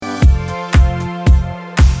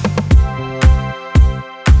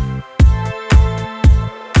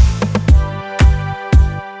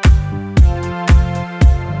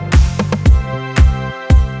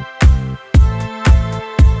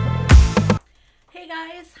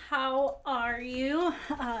guys, how are you?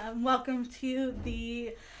 Welcome to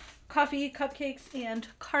the Coffee, Cupcakes, and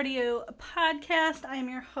Cardio podcast. I'm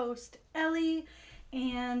your host, Ellie,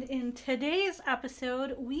 and in today's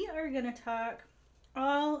episode, we are going to talk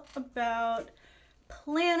all about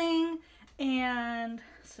planning and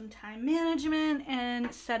some time management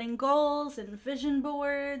and setting goals and vision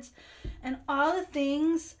boards and all the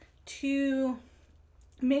things to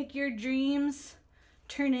make your dreams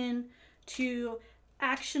turn into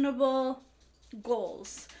actionable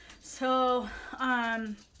goals. So,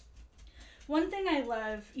 one thing I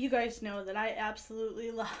love, you guys know that I absolutely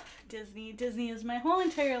love Disney. Disney is my whole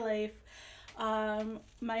entire life.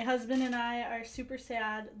 My husband and I are super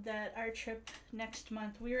sad that our trip next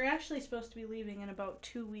month, we were actually supposed to be leaving in about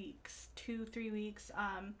 3 weeks.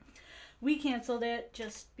 We canceled it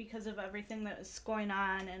just because of everything that was going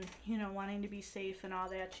on and, wanting to be safe and all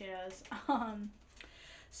that jazz.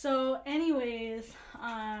 So anyways,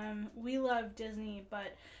 we love Disney,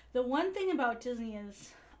 but the one thing about Disney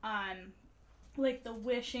is, like the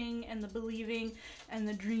wishing and the believing and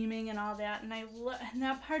the dreaming and all that, and and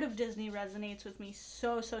that part of Disney resonates with me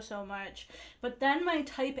so much. But then my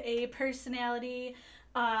type A personality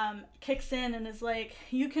kicks in and is like,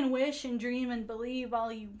 you can wish and dream and believe all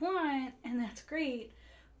you want, and that's great,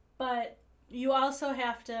 but you also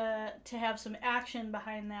have to have some action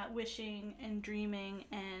behind that wishing and dreaming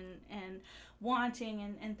and wanting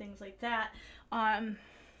and things like that. And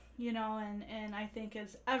I think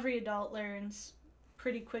as every adult learns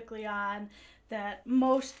pretty quickly on that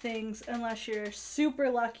most things, unless you're a super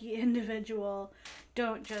lucky individual,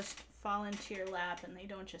 don't just fall into your lap and they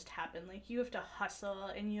don't just happen. Like, you have to hustle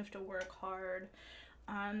and you have to work hard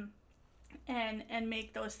and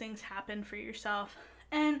make those things happen for yourself.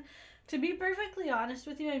 And to be perfectly honest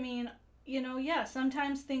with you, I mean,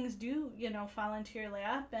 sometimes things do, fall into your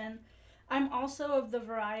lap. And I'm also of the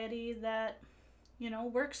variety that,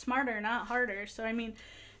 work smarter, not harder. So, I mean,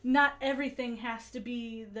 not everything has to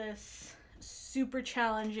be this super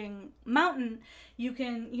challenging mountain. You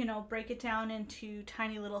can, break it down into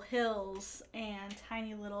tiny little hills and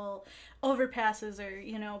tiny little overpasses, or,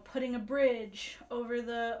 putting a bridge over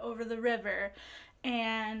the river.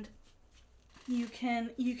 And you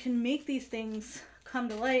can make these things come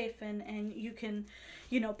to life, and you can,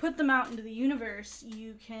 put them out into the universe.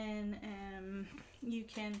 You can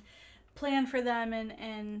plan for them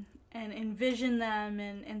and envision them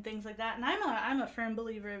and things like that. And I'm a firm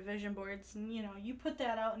believer of vision boards, and you put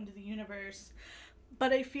that out into the universe.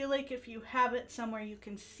 But I feel like if you have it somewhere you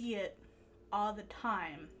can see it all the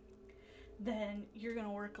time, then you're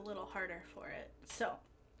gonna work a little harder for it. So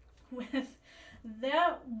with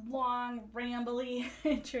that long rambly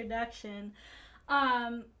introduction,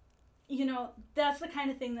 that's the kind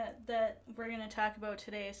of thing that we're going to talk about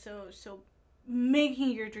today. So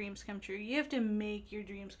making your dreams come true. You have to make your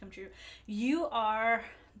dreams come true. You are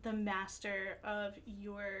the master of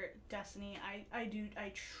your destiny.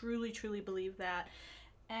 I truly believe that.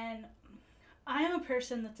 And I am a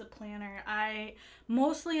person that's a planner. I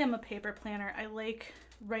mostly am a paper planner. I like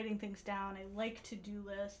writing things down. I like to-do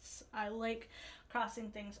lists. I like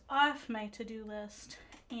crossing things off my to-do list.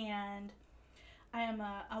 And I am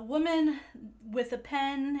a woman with a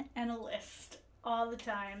pen and a list all the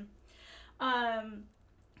time.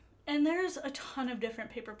 And there's a ton of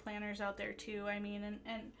different paper planners out there too. I mean,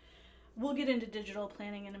 and we'll get into digital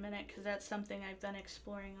planning in a minute because that's something I've been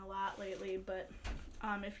exploring a lot lately. But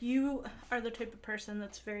if you are the type of person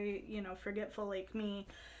that's very, forgetful like me,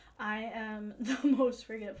 I am the most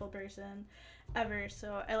forgetful person ever.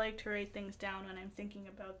 So I like to write things down when I'm thinking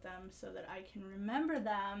about them so that I can remember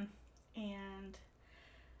them and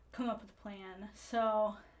come up with a plan.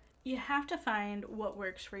 So you have to find what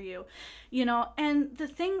works for you, and the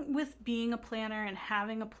thing with being a planner and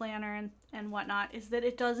having a planner and whatnot is that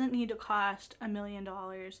it doesn't need to cost $1 million.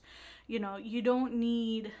 You don't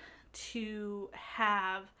need to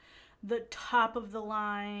have the top of the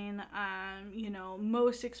line,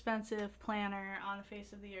 most expensive planner on the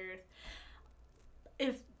face of the earth.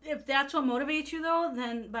 If that's what motivates you, though,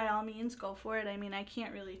 then by all means go for it. I mean, I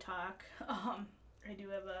can't really talk. I do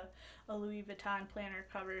have a Louis Vuitton planner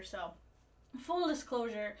cover, so full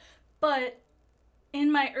disclosure. But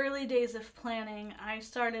in my early days of planning, I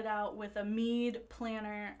started out with a Mead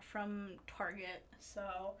planner from Target.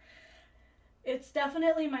 So it's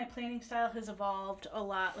definitely, my planning style has evolved a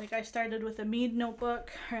lot. Like, I started with a Mead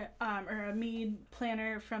notebook or a Mead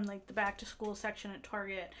planner from like the back to school section at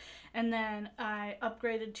Target. And then I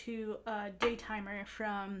upgraded to a Daytimer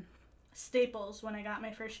from Staples when I got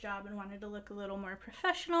my first job and wanted to look a little more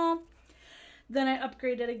professional. Then I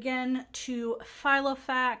upgraded again to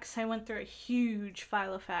Filofax. I went through a huge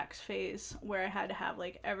Filofax phase where I had to have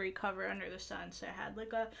like every cover under the sun. So I had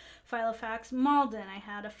like a Filofax Malden, I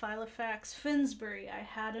had a Filofax Finsbury, I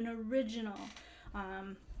had an original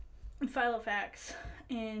Filofax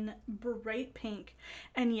in bright pink.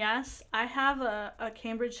 And yes, I have a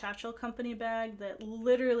Cambridge Satchel Company bag that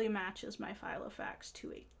literally matches my Filofax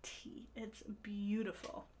to a T. It's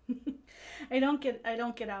beautiful. I don't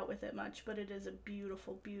get out with it much, but it is a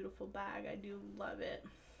beautiful, beautiful bag. I do love it.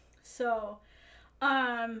 So,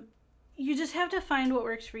 you just have to find what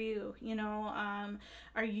works for you.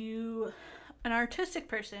 Are you an artistic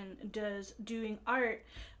person? Does doing art,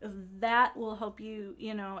 that will help you?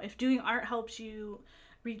 If doing art helps you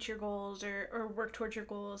reach your goals or work towards your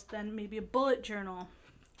goals, then maybe a bullet journal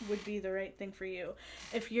would be the right thing for you.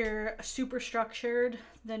 If you're super structured,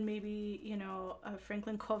 then maybe, a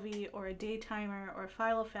Franklin Covey or a day timer or a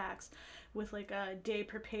Filofax with like a day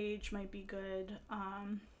per page might be good.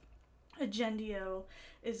 Agendio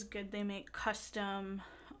is good. They make custom,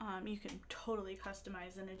 you can totally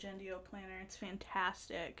customize an Agendio planner. It's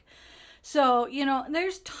fantastic. So,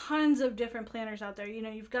 there's tons of different planners out there.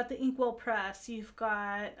 You've got the Inkwell Press, you've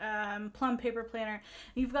got Plum Paper Planner,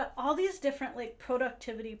 you've got all these different like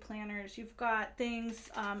productivity planners. You've got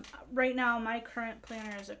things, right now my current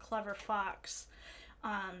planner is a Clever Fox.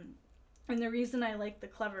 And the reason I like the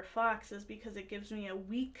Clever Fox is because it gives me a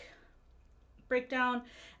week breakdown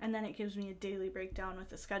and then it gives me a daily breakdown with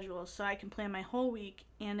the schedule. So I can plan my whole week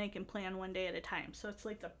and I can plan one day at a time. So it's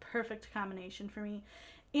like the perfect combination for me.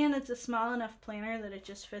 And it's a small enough planner that it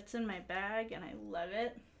just fits in my bag and I love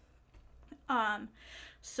it.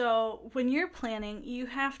 So when you're planning, you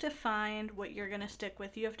have to find what you're going to stick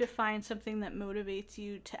with. You have to find something that motivates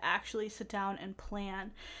you to actually sit down and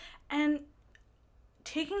plan. And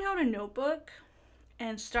taking out a notebook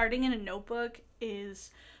and starting in a notebook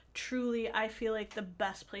is truly, I feel like, the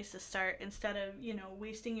best place to start instead of,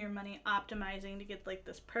 wasting your money optimizing to get like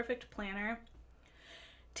this perfect planner.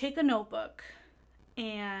 Take a notebook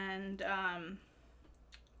and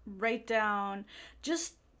write down,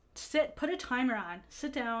 just put a timer on,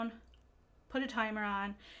 sit down, put a timer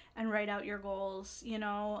on and write out your goals,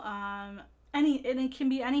 and it can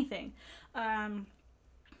be anything.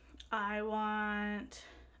 I want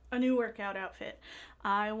a new workout outfit.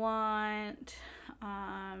 I want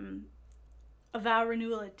a vow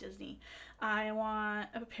renewal at Disney. I want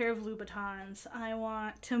a pair of Louboutins. I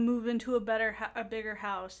want to move into a bigger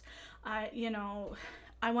house. I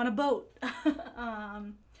want a boat.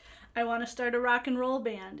 I want to start a rock and roll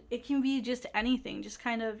band. It can be just anything. Just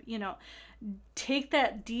kind of, take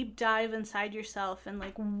that deep dive inside yourself and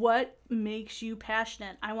like what makes you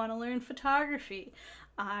passionate. I want to learn photography.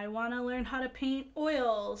 I want to learn how to paint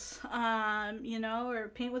oils,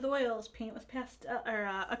 or paint with oils, paint with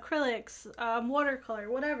acrylics, watercolor,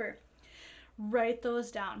 whatever. Write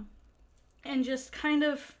those down. And just kind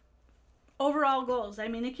of overall goals. I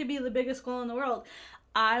mean, it could be the biggest goal in the world.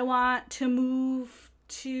 I want to move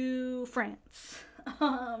to France.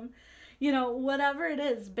 Whatever it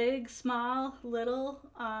is, big, small, little,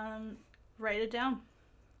 write it down.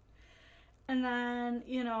 And then,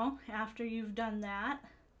 after you've done that,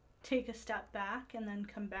 take a step back and then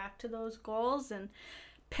come back to those goals and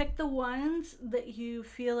pick the ones that you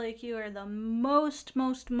feel like you are the most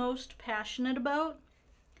passionate about.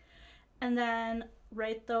 And then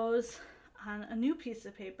write those on a new piece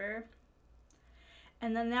of paper.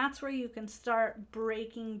 And then that's where you can start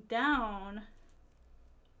breaking down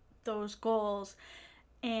those goals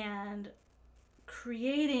and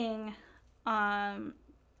creating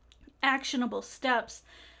actionable steps,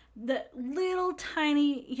 the little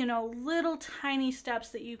tiny steps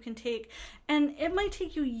that you can take. And it might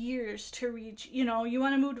take you years to reach, you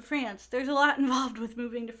want to move to France. There's a lot involved with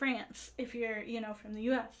moving to France if you're, from the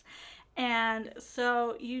US. And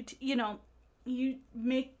so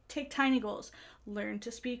take tiny goals, learn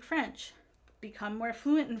to speak French, become more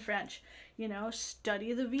fluent in French,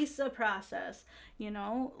 study the visa process,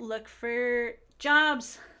 look for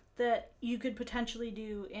jobs that you could potentially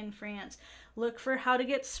do in France, look for how to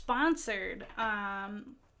get sponsored,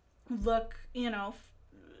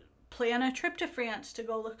 plan a trip to France to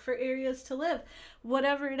go look for areas to live,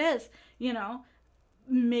 whatever it is,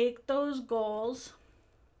 make those goals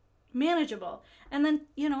manageable. And then,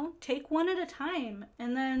 take one at a time.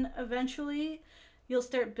 And then eventually you'll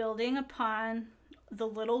start building upon the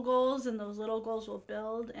little goals, and those little goals will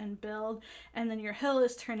build and build. And then your hill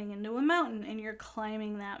is turning into a mountain, and you're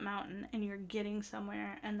climbing that mountain and you're getting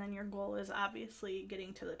somewhere. And then your goal is obviously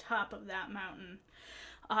getting to the top of that mountain.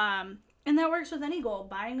 And that works with any goal.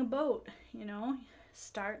 Buying a boat,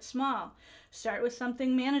 Start small. Start with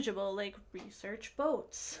something manageable, like research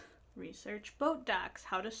boats, research boat docks,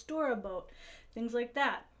 how to store a boat, things like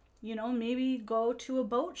that. Maybe go to a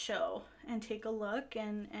boat show and take a look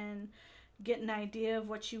and get an idea of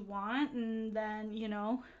what you want, and then,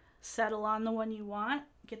 settle on the one you want,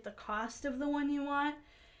 get the cost of the one you want,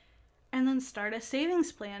 and then start a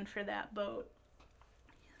savings plan for that boat.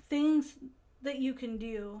 Things that you can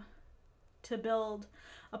do to build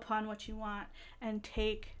upon what you want and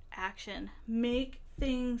take action. Make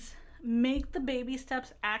the baby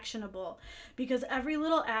steps actionable, because every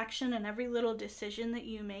little action and every little decision that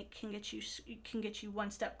you make can get you one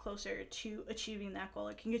step closer to achieving that goal.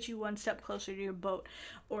 It can get you one step closer to your boat,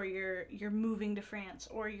 or your moving to France,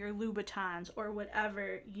 or your Louboutins, or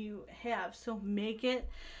whatever you have. So make it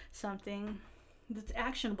something that's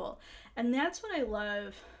actionable. And that's what I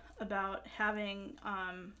love about having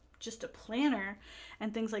just a planner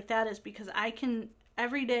and things like that, is because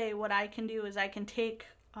every day what I can do is I can take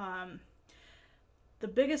the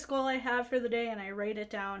biggest goal I have for the day and I write it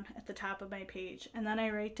down at the top of my page, and then I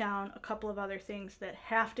write down a couple of other things that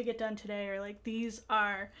have to get done today, or like, these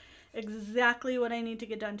are exactly what I need to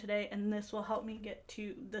get done today, and this will help me get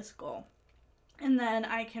to this goal. And then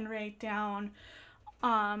I can write down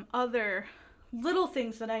other little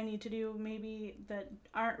things that I need to do, maybe that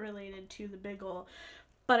aren't related to the big goal,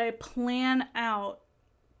 but I plan out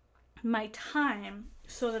my time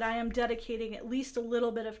so that I am dedicating at least a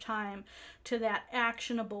little bit of time to that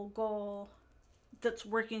actionable goal that's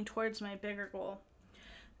working towards my bigger goal.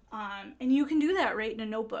 And you can do that right in a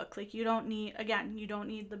notebook. Like, you don't need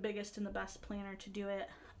the biggest and the best planner to do it.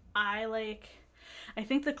 I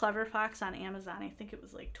think the Clever Fox on Amazon, I think it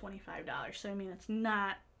was like $25. So, I mean, it's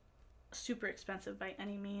not super expensive by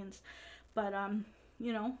any means, but,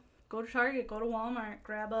 go to Target, go to Walmart,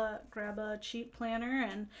 grab a cheap planner,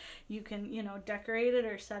 and you can, decorate it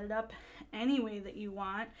or set it up any way that you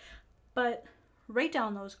want. But write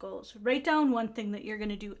down those goals. Write down one thing that you're going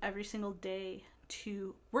to do every single day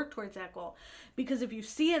to work towards that goal. Because if you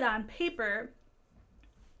see it on paper,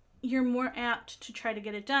 you're more apt to try to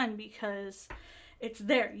get it done, because it's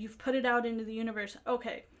there. You've put it out into the universe.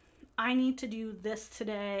 Okay, I need to do this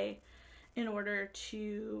today in order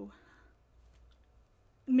to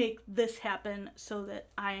make this happen so that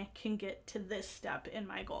I can get to this step in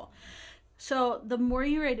my goal. So the more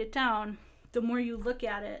you write it down, the more you look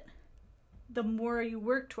at it, the more you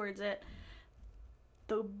work towards it,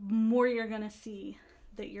 the more you're going to see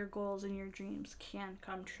that your goals and your dreams can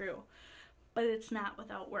come true. But it's not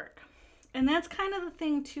without work. And that's kind of the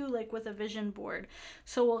thing too, like with a vision board.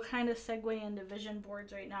 So we'll kind of segue into vision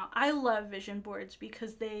boards right now. I love vision boards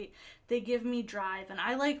because they give me drive, and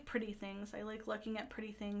I like pretty things. I like looking at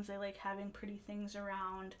pretty things. I like having pretty things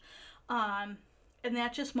around. And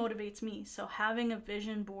that just motivates me. So having a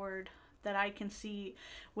vision board that I can see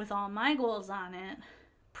with all my goals on it,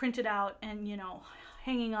 printed out and,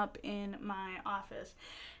 hanging up in my office,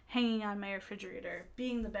 hanging on my refrigerator,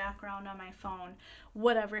 being the background on my phone,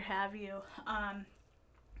 whatever have you.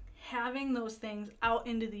 Having those things out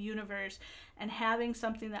into the universe and having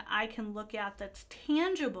something that I can look at that's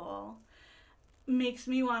tangible makes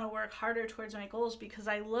me want to work harder towards my goals, because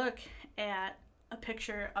I look at a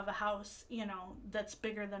picture of a house, that's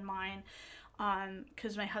bigger than mine,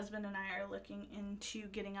 because my husband and I are looking into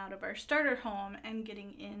getting out of our starter home and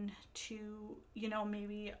getting into,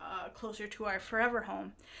 maybe closer to our forever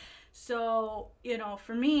home. So,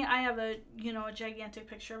 for me, I have a gigantic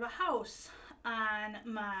picture of a house on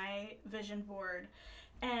my vision board,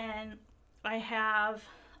 and I have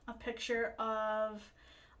a picture of,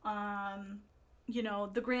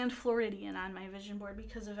 the Grand Floridian on my vision board,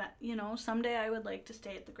 because of, someday I would like to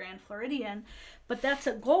stay at the Grand Floridian, but that's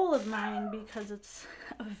a goal of mine because it's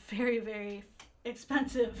a very, very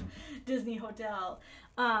expensive Disney hotel.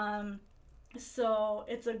 So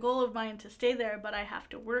it's a goal of mine to stay there, but I have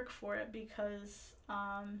to work for it because,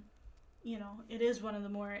 it is one of the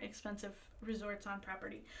more expensive resorts on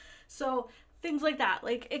property. So things like that,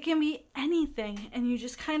 like it can be anything, and you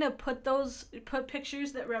just kind of put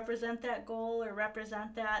pictures that represent that goal or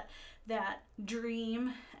represent that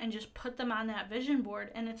dream, and just put them on that vision board.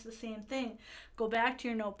 And it's the same thing. Go back to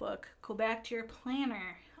your notebook, go back to your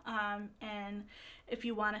planner, and if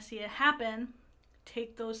you want to see it happen,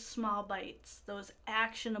 take those small bites, those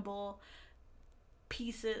actionable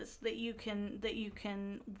pieces that you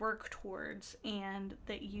can work towards, and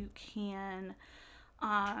that you can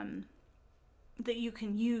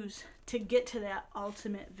use to get to that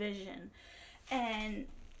ultimate vision. And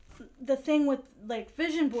the thing with like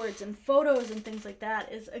vision boards and photos and things like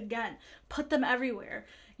that is, again, put them everywhere.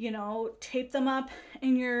 Tape them up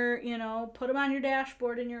in your, put them on your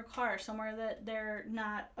dashboard in your car somewhere that they're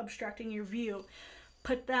not obstructing your view.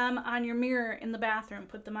 Put them on your mirror in the bathroom.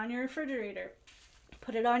 Put them on your refrigerator.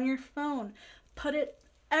 Put it on your phone. Put it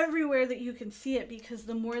everywhere that you can see it, because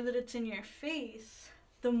the more that it's in your face,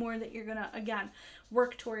 the more that you're going to, again,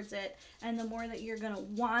 work towards it, and the more that you're going to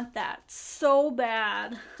want that so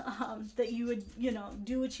bad that you would,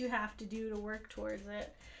 do what you have to do to work towards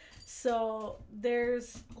it. So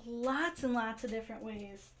there's lots and lots of different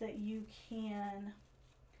ways that you can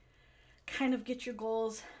kind of get your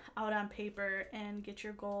goals out on paper and get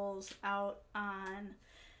your goals out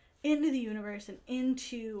into the universe and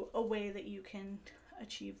into a way that you can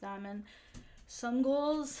achieve them. And some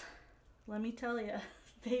goals, let me tell you,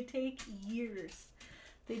 they take years.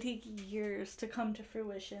 They take years to come to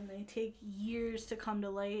fruition. They take years to come to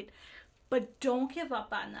light. But don't give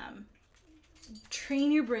up on them.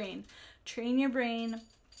 Train your brain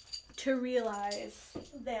to realize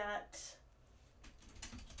that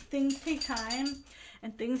things take time,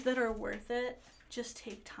 and things that are worth it just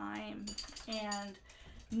take time, and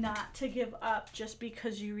not to give up just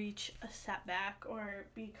because you reach a setback or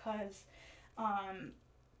because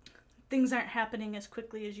things aren't happening as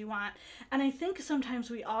quickly as you want. And I think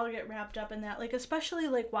sometimes we all get wrapped up in that, like especially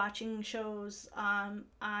like watching shows on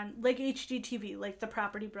like HGTV, like The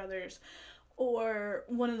Property Brothers, or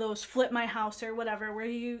one of those Flip My House or whatever, where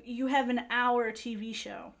you have an hour TV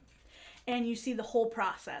show and you see the whole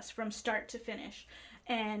process from start to finish,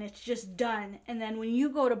 and it's just done. And then when you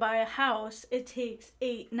go to buy a house, it takes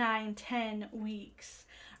 8, 9, 10 weeks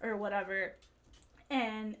or whatever.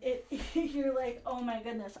 And you're like, oh my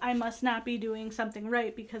goodness, I must not be doing something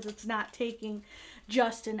right, because it's not taking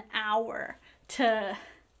just an hour to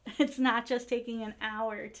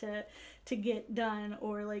get done,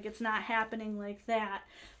 or like it's not happening like that.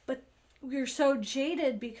 But we're so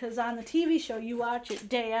jaded because on the TV show you watch it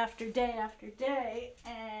day after day after day,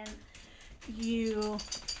 and you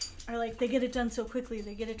are like, they get it done so quickly.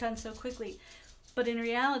 But in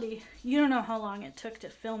reality, you don't know how long it took to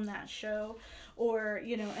film that show, or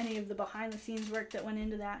any of the behind the scenes work that went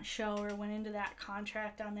into that show or went into that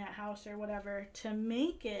contract on that house or whatever to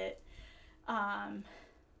make it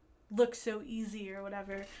look so easy or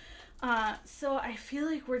whatever. So I feel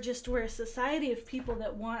like we're a society of people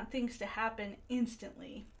that want things to happen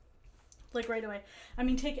instantly, like right away. I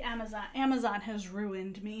mean, take Amazon. Amazon has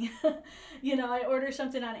ruined me. I order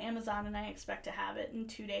something on Amazon and I expect to have it in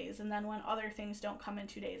 2 days, and then when other things don't come in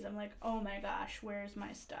 2 days, I'm like, oh my gosh, where's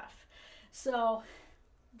my stuff? So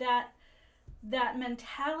that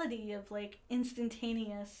mentality of like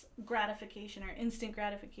instantaneous gratification or instant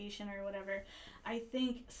gratification or whatever, I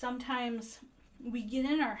think sometimes we get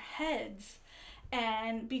in our heads,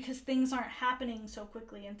 and because things aren't happening so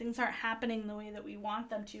quickly and things aren't happening the way that we want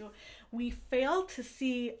them to, we fail to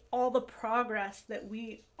see all the progress that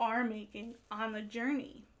we are making on the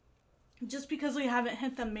journey. Just because we haven't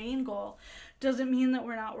hit the main goal doesn't mean that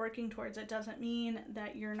we're not working towards it, doesn't mean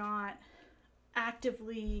that you're not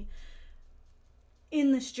actively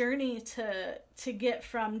in this journey to get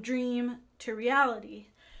from dream to reality,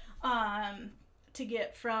 to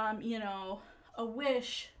get from, a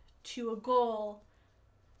wish to a goal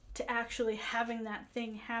to actually having that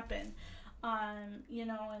thing happen. And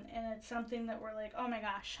it's something that we're like, oh my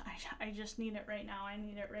gosh, I just need it right now. I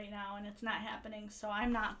need it right now, and it's not happening. So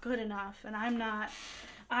I'm not good enough, and I'm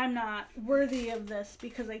not worthy of this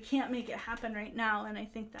because I can't make it happen right now. And I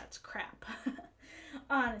think that's crap.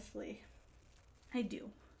 Honestly, I do.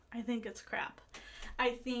 I think it's crap.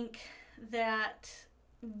 I think that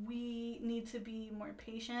we need to be more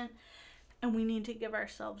patient, and we need to give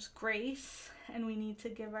ourselves grace, and we need to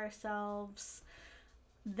give ourselves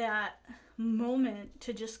that moment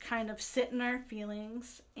to just kind of sit in our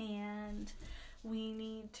feelings, and we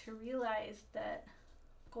need to realize that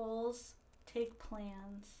goals take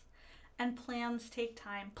plans, and plans take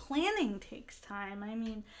time. Planning takes time. I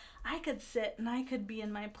mean, I could sit and I could be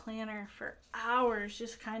in my planner for hours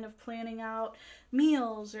just kind of planning out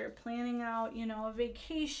meals, or planning out, a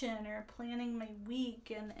vacation, or planning my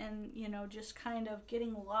week, and just kind of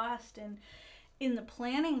getting lost in the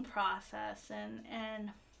planning process,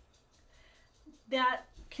 and that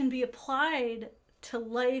can be applied to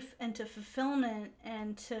life and to fulfillment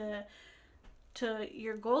and to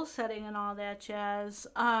your goal setting and all that jazz,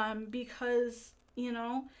 because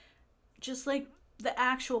just like the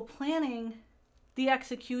actual planning, the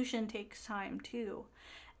execution takes time too.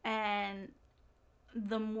 And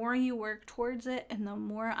the more you work towards it and the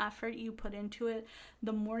more effort you put into it,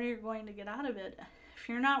 the more you're going to get out of it. If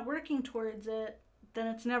you're not working towards it, then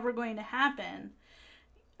it's never going to happen.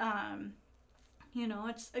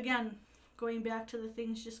 It's, again, going back to the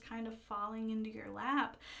things just kind of falling into your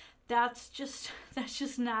lap. That's just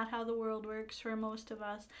not how the world works for most of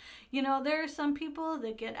us. There are some people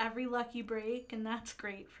that get every lucky break, and that's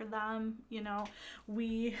great for them.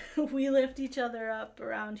 We lift each other up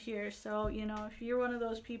around here. So, if you're one of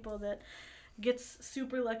those people that gets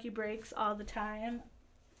super lucky breaks all the time,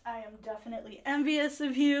 I am definitely envious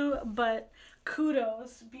of you, but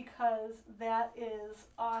kudos, because that is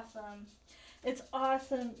awesome. It's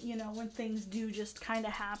awesome, when things do just kind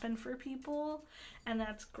of happen for people, and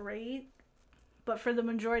that's great. But for the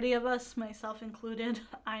majority of us, myself included,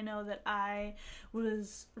 I know that I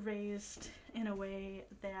was raised in a way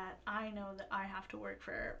that I know that I have to work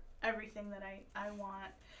for everything that I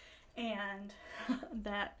want. And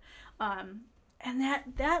that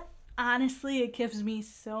honestly, it gives me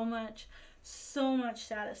so much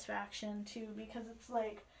satisfaction too, because it's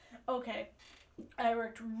like, okay, I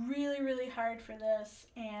worked really, really hard for this,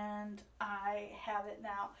 and I have it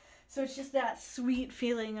now. So it's just that sweet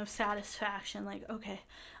feeling of satisfaction, like, okay,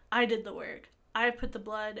 I did the work. I put the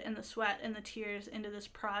blood and the sweat and the tears into this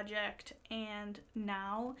project, and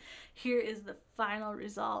now here is the final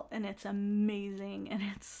result, and it's amazing, and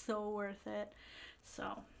it's so worth it.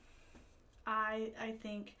 So I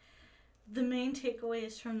think the main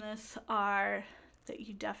takeaways from this are that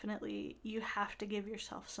you have to give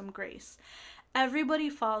yourself some grace. Everybody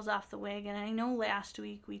falls off the wagon. I know last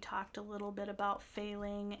week we talked a little bit about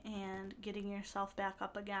failing and getting yourself back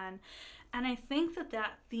up again. And I think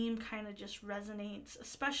that theme kind of just resonates,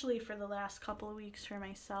 especially for the last couple of weeks for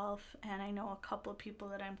myself. And I know a couple of people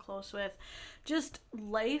that I'm close with. Just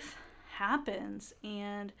life happens,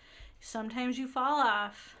 and sometimes you fall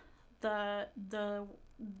off the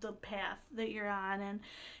path that you're on, and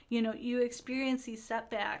you experience these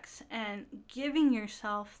setbacks, and giving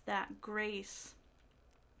yourself that grace,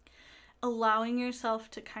 allowing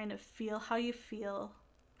yourself to kind of feel how you feel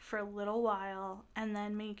for a little while, and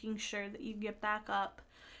then making sure that you get back up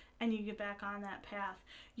and you get back on that path.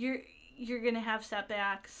 You're gonna have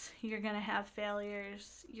setbacks, you're gonna have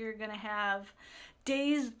failures, you're gonna have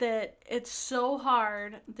days that it's so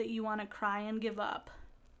hard that you want to cry and give up,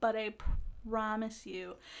 but I promise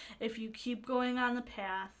you, if you keep going on the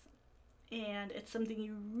path and it's something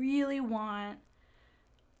you really want,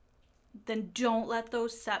 then don't let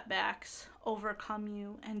those setbacks overcome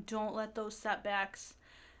you, and don't let those setbacks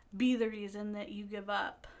be the reason that you give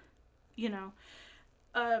up.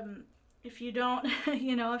 If you don't,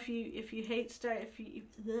 if you hate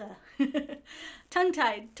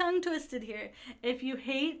tongue twisted here. If you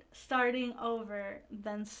hate starting over,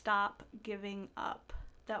 then stop giving up.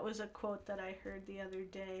 That was a quote that I heard the other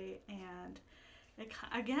day, and it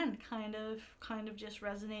again kind of just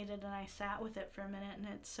resonated, and I sat with it for a minute, and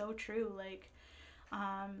it's so true. Like,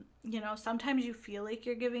 sometimes you feel like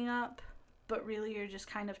you're giving up, but really you're just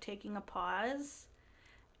kind of taking a pause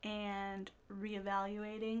and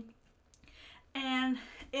reevaluating. And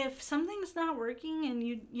if something's not working, and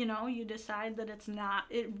you decide that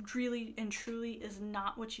it really and truly is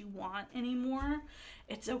not what you want anymore,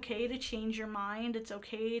 it's okay to change your mind. It's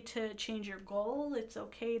okay to change your goal. It's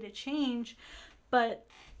okay to change, but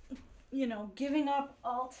giving up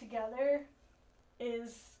altogether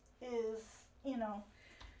is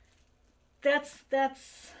that's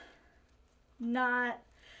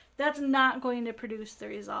not going to produce the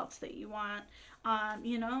results that you want.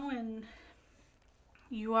 And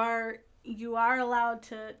you are allowed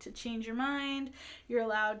to change your mind. You're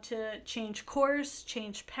allowed to change course,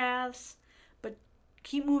 change paths, but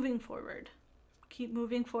keep moving forward. Keep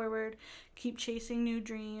moving forward. Keep chasing new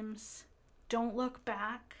dreams. Don't look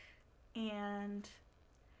back, and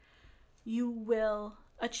you will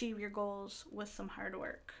achieve your goals with some hard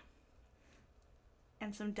work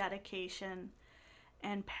and some dedication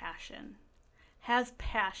and passion. Have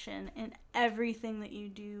passion in everything that you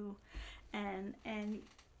do, and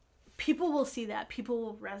people will see that. People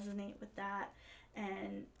will resonate with that,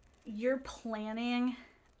 and your planning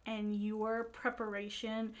and your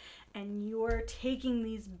preparation and your taking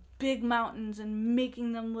these big mountains and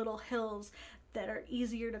making them little hills that are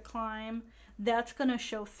easier to climb, that's going to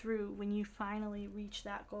show through when you finally reach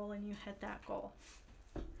that goal and you hit that goal.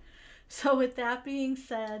 So with that being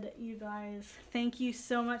said, you guys, thank you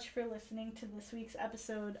so much for listening to this week's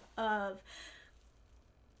episode of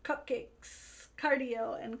Cupcakes,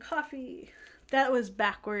 Cardio, and Coffee. That was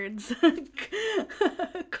backwards.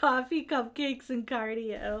 Coffee, cupcakes, and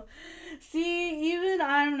cardio. See, even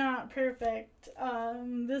I'm not perfect.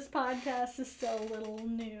 This podcast is still a little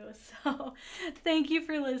new. So thank you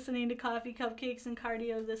for listening to Coffee, Cupcakes, and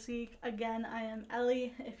Cardio this week. Again, I am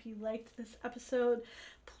Ellie. If you liked this episode,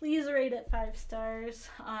 please rate it 5 stars.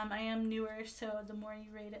 I am newer, so the more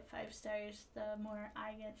you rate it 5 stars, the more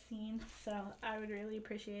I get seen. So I would really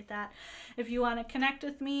appreciate that. If you want to connect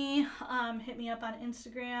with me, hit me up on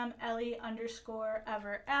Instagram,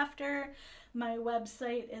 Ellie_everafter. My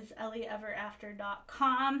website is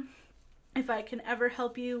ellieeverafter.com. If I can ever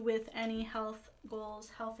help you with any health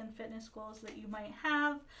and fitness goals that you might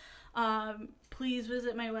have, please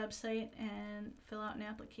visit my website and fill out an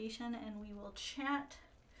application and we will chat.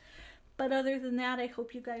 But other than that, I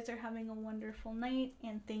hope you guys are having a wonderful night,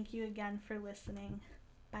 and thank you again for listening.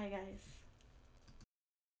 Bye, guys.